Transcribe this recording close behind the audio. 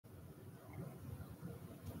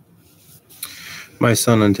My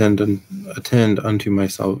son, attend unto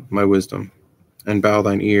my wisdom, and bow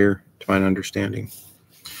thine ear to mine understanding,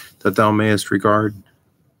 that thou mayest regard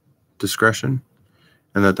discretion,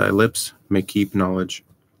 and that thy lips may keep knowledge.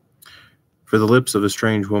 For the lips of a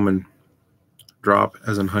strange woman drop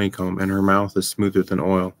as an honeycomb, and her mouth is smoother than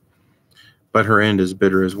oil, but her end is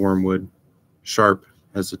bitter as wormwood, sharp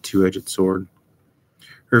as a two-edged sword.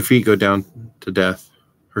 Her feet go down to death,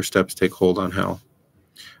 her steps take hold on hell.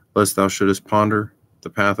 Lest thou shouldest ponder the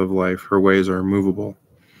path of life, her ways are immovable,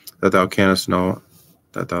 that thou canst not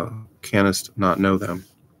know them.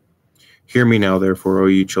 Hear me now, therefore, O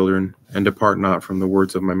ye children, and depart not from the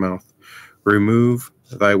words of my mouth. Remove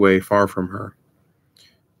thy way far from her,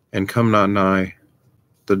 and come not nigh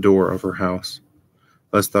the door of her house,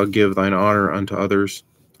 lest thou give thine honor unto others,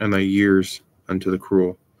 and thy years unto the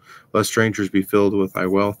cruel. Lest strangers be filled with thy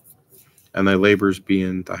wealth, and thy labors be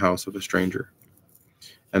in the house of a stranger.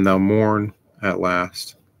 And thou mourn at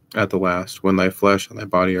the last, when thy flesh and thy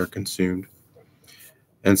body are consumed,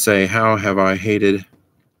 and say, How have I hated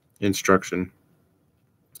instruction,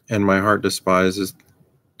 and my heart despised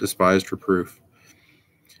reproof,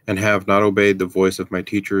 and have not obeyed the voice of my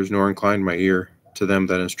teachers, nor inclined my ear to them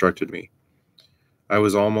that instructed me. I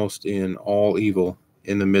was almost in all evil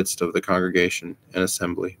in the midst of the congregation and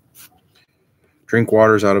assembly. Drink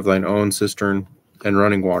waters out of thine own cistern, and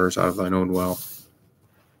running waters out of thine own well.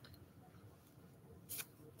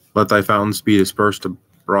 Let thy fountains be dispersed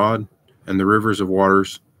abroad, and the rivers of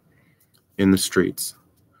waters in the streets.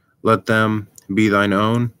 Let them be thine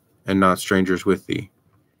own, and not strangers with thee.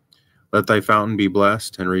 Let thy fountain be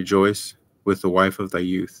blessed, and rejoice with the wife of thy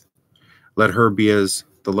youth. Let her be as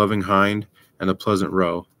the loving hind and the pleasant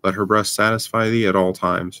roe. Let her breast satisfy thee at all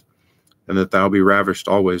times, and that thou be ravished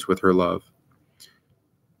always with her love.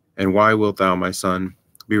 And why wilt thou, my son,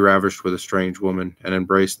 be ravished with a strange woman, and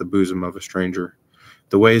embrace the bosom of a stranger?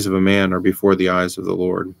 The ways of a man are before the eyes of the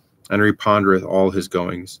Lord, and he pondereth all his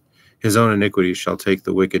goings. His own iniquities shall take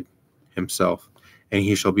the wicked himself, and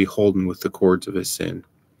he shall be holden with the cords of his sin.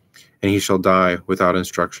 And he shall die without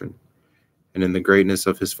instruction, and in the greatness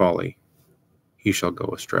of his folly he shall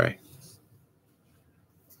go astray.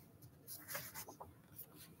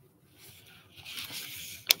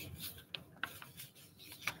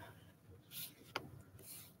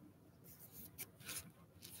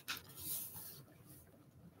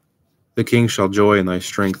 The king shall joy in thy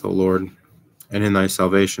strength, O Lord, and in thy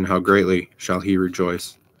salvation how greatly shall he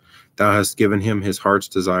rejoice. Thou hast given him his heart's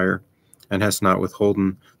desire, and hast not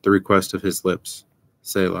withholden the request of his lips.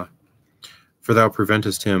 Selah. For thou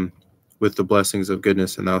preventest him with the blessings of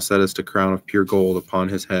goodness, and thou settest a crown of pure gold upon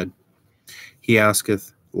his head. He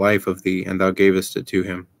asketh life of thee, and thou gavest it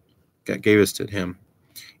him,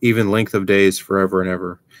 even length of days forever and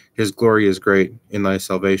ever. His glory is great in thy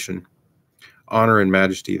salvation. Honor and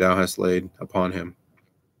majesty thou hast laid upon him.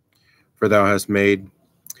 For thou hast made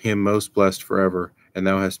him most blessed forever, and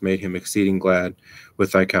thou hast made him exceeding glad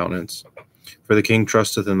with thy countenance. For the king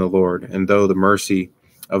trusteth in the Lord, and though the mercy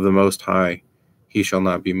of the Most High, he shall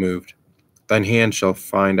not be moved. Thine hand shall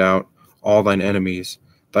find out all thine enemies,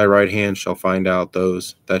 thy right hand shall find out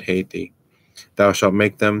those that hate thee. Thou shalt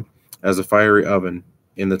make them as a fiery oven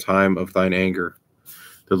in the time of thine anger.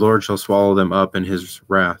 The Lord shall swallow them up in his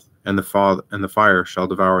wrath, and the fire shall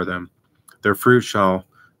devour them. Their fruit shall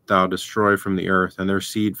thou destroy from the earth, and their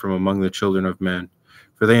seed from among the children of men.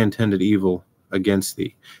 For they intended evil against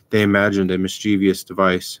thee. They imagined a mischievous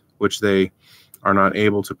device, which they are not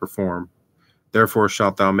able to perform. Therefore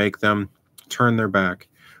shalt thou make them turn their back,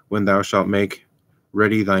 when thou shalt make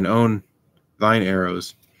ready thine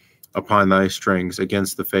arrows upon thy strings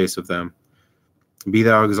against the face of them. Be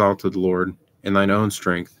thou exalted, Lord, in thine own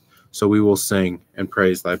strength, so we will sing and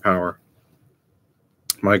praise thy power.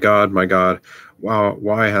 My God,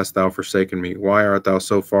 why hast thou forsaken me? Why art thou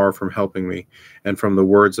so far from helping me, and from the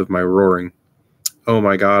words of my roaring? O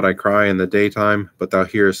my God, I cry in the daytime, but thou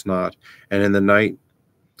hearest not, and in the night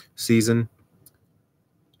season,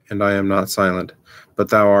 and I am not silent. But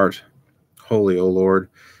thou art holy, O Lord,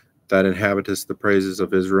 that inhabitest the praises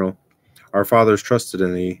of Israel. Our fathers trusted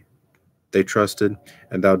in thee. They trusted,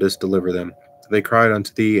 and thou didst deliver them. They cried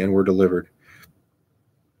unto thee, and were delivered.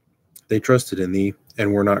 They trusted in thee,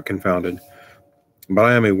 and were not confounded. But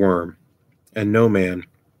I am a worm, and no man,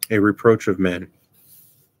 a reproach of men,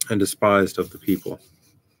 and despised of the people.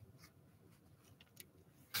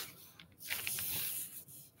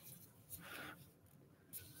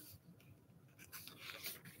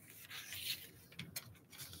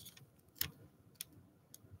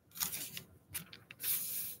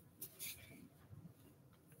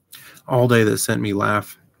 All they that sent me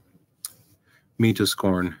laugh me to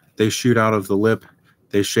scorn. They shoot out of the lip,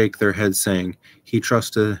 they shake their heads, saying, He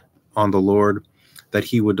trusted on the Lord, that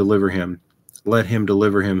he would deliver him. Let him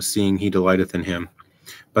deliver him, seeing he delighteth in him.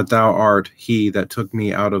 But thou art he that took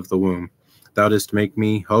me out of the womb. Thou didst make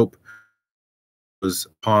me hope was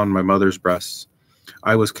upon my mother's breasts.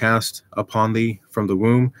 I was cast upon thee from the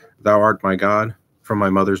womb. Thou art my God from my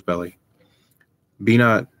mother's belly. Be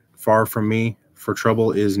not far from me, for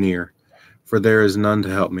trouble is near, for there is none to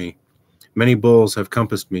help me. Many bulls have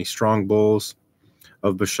compassed me, strong bulls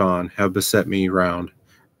of Bashan have beset me round.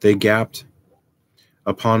 They gaped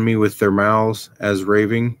upon me with their mouths as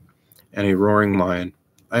raving and a roaring lion.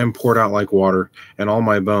 I am poured out like water, and all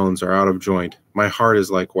my bones are out of joint. My heart is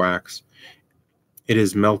like wax. It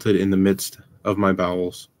is melted in the midst of my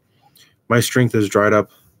bowels. My strength is dried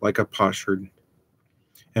up like a potsherd,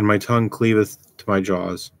 and my tongue cleaveth to my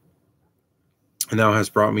jaws. And thou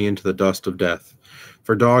hast brought me into the dust of death.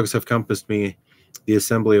 For dogs have compassed me, the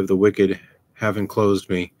assembly of the wicked have enclosed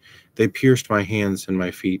me. They pierced my hands and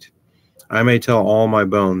my feet. I may tell all my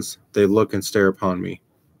bones, they look and stare upon me.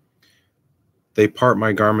 They part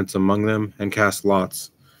my garments among them, and cast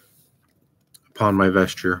lots upon my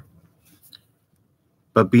vesture.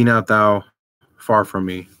 But be not thou far from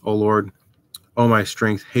me, O Lord. O my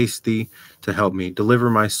strength, haste thee to help me. Deliver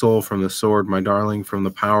my soul from the sword, my darling from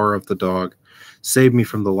the power of the dog. Save me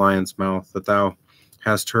from the lion's mouth, that thou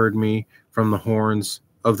hast heard me from the horns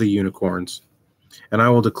of the unicorns. And I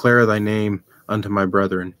will declare thy name unto my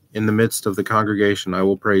brethren. In the midst of the congregation I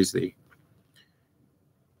will praise thee.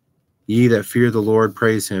 Ye that fear the Lord,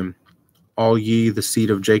 praise him. All ye the seed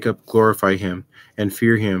of Jacob, glorify him, and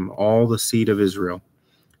fear him, all the seed of Israel.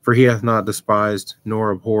 For he hath not despised nor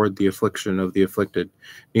abhorred the affliction of the afflicted,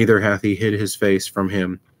 neither hath he hid his face from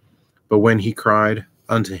him. But when he cried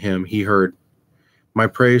unto him, he heard. My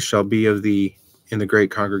praise shall be of thee in the great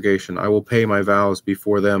congregation. I will pay my vows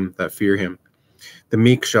before them that fear him. The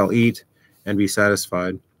meek shall eat and be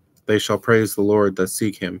satisfied. They shall praise the Lord that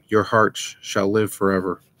seek him. Your heart shall live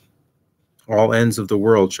forever. All ends of the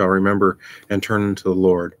world shall remember and turn unto the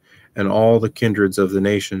Lord, and all the kindreds of the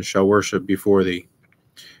nations shall worship before thee.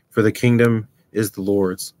 For the kingdom is the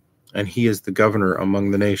Lord's, and he is the governor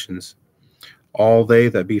among the nations. All they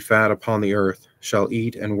that be fat upon the earth shall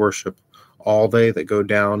eat and worship. All they that go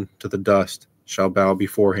down to the dust shall bow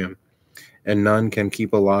before him, and none can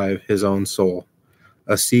keep alive his own soul.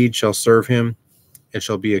 A seed shall serve him, it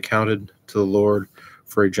shall be accounted to the Lord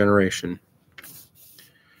for a generation.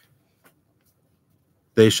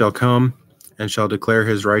 They shall come and shall declare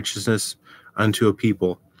his righteousness unto a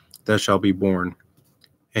people that shall be born.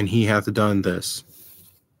 And he hath done this.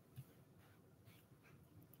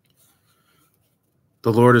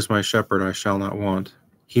 The Lord is my shepherd, I shall not want.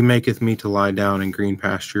 He maketh me to lie down in green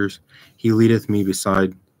pastures. He leadeth me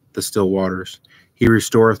beside the still waters. He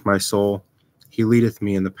restoreth my soul. He leadeth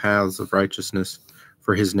me in the paths of righteousness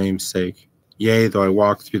for his name's sake. Yea, though I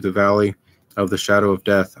walk through the valley of the shadow of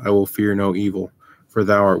death, I will fear no evil, for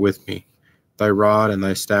thou art with me. Thy rod and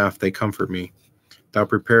thy staff, they comfort me. Thou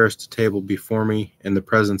preparest a table before me in the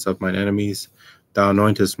presence of mine enemies. Thou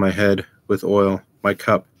anointest my head with oil. My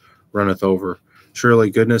cup runneth over. Surely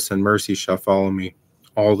goodness and mercy shall follow me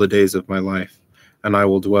all the days of my life, and I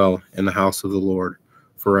will dwell in the house of the Lord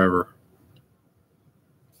forever.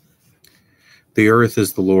 The earth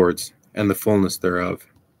is the Lord's, and the fullness thereof,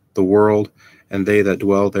 the world, and they that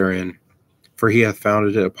dwell therein. For he hath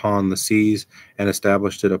founded it upon the seas, and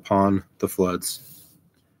established it upon the floods.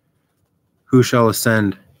 Who shall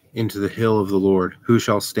ascend into the hill of the Lord? Who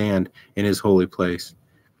shall stand in his holy place?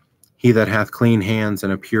 He that hath clean hands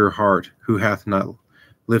and a pure heart, who hath not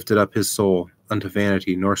lifted up his soul unto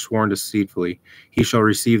vanity, nor sworn deceitfully, he shall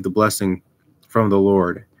receive the blessing from the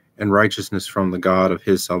Lord, and righteousness from the God of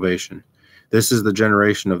his salvation. This is the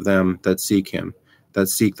generation of them that seek him, that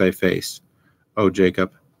seek thy face, O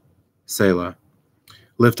Jacob. Selah.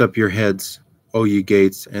 Lift up your heads, O ye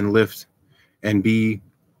gates, and be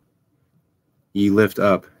ye lift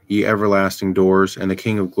up, ye everlasting doors, and the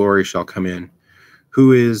King of glory shall come in.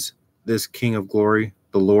 Who is this King of glory?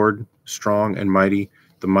 The Lord, strong and mighty,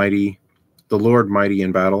 the Lord mighty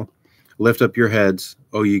in battle. Lift up your heads,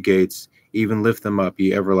 O ye gates, even lift them up,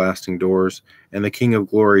 ye everlasting doors, and the King of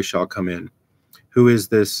glory shall come in. Who is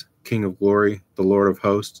this King of glory? The Lord of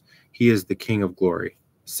hosts. He is the King of glory.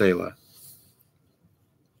 Selah.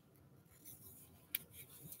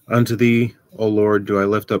 Unto thee, O Lord, do I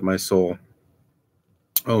lift up my soul.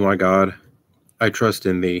 O my God, I trust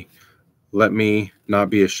in thee. Let me not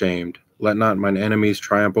be ashamed. Let not mine enemies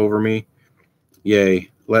triumph over me. Yea,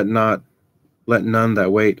 let none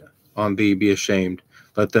that wait on thee be ashamed.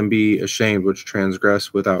 Let them be ashamed which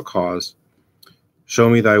transgress without cause. Show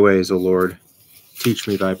me thy ways, O Lord. Teach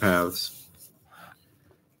me thy paths.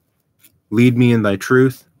 Lead me in thy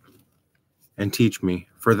truth, and teach me,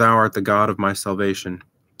 for thou art the God of my salvation.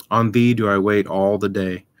 On thee do I wait all the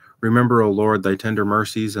day. Remember, O Lord, thy tender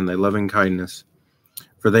mercies and thy loving kindness,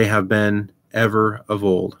 for they have been ever of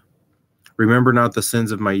old. Remember not the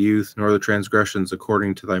sins of my youth, nor the transgressions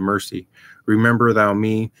according to thy mercy. Remember thou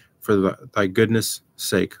me for thy goodness'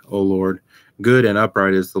 sake, O Lord. Good and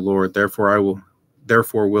upright is the Lord,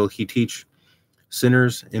 therefore will he teach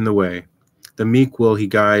sinners in the way. The meek will he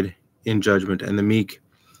guide in judgment, and the meek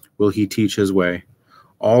will he teach his way.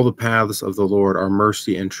 All the paths of the Lord are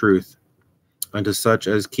mercy and truth unto such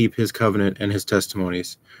as keep his covenant and his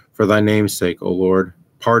testimonies. For thy name's sake, O Lord,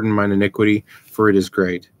 pardon mine iniquity, for it is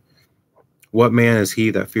great. What man is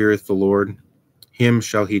he that feareth the Lord? Him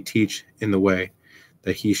shall he teach in the way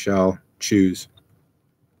that he shall choose.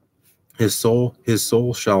 His soul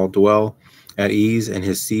shall dwell at ease, and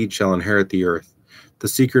his seed shall inherit the earth. The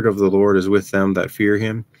secret of the Lord is with them that fear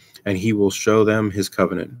him, and he will show them his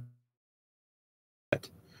covenant.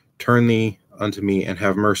 Turn thee unto me, and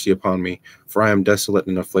have mercy upon me, for I am desolate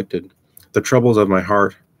and afflicted. The troubles of my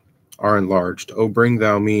heart are enlarged. O bring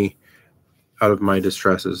thou me out of my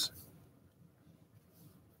distresses.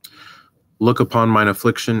 Look upon mine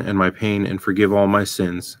affliction and my pain, and forgive all my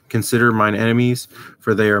sins. Consider mine enemies,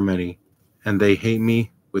 for they are many, and they hate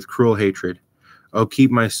me with cruel hatred. O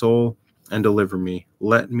keep my soul and deliver me.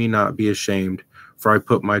 Let me not be ashamed, for I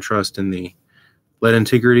put my trust in thee. Let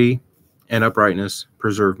integrity and uprightness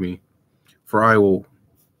preserve me, for I will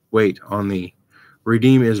wait on thee.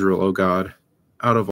 Redeem Israel, O God, out of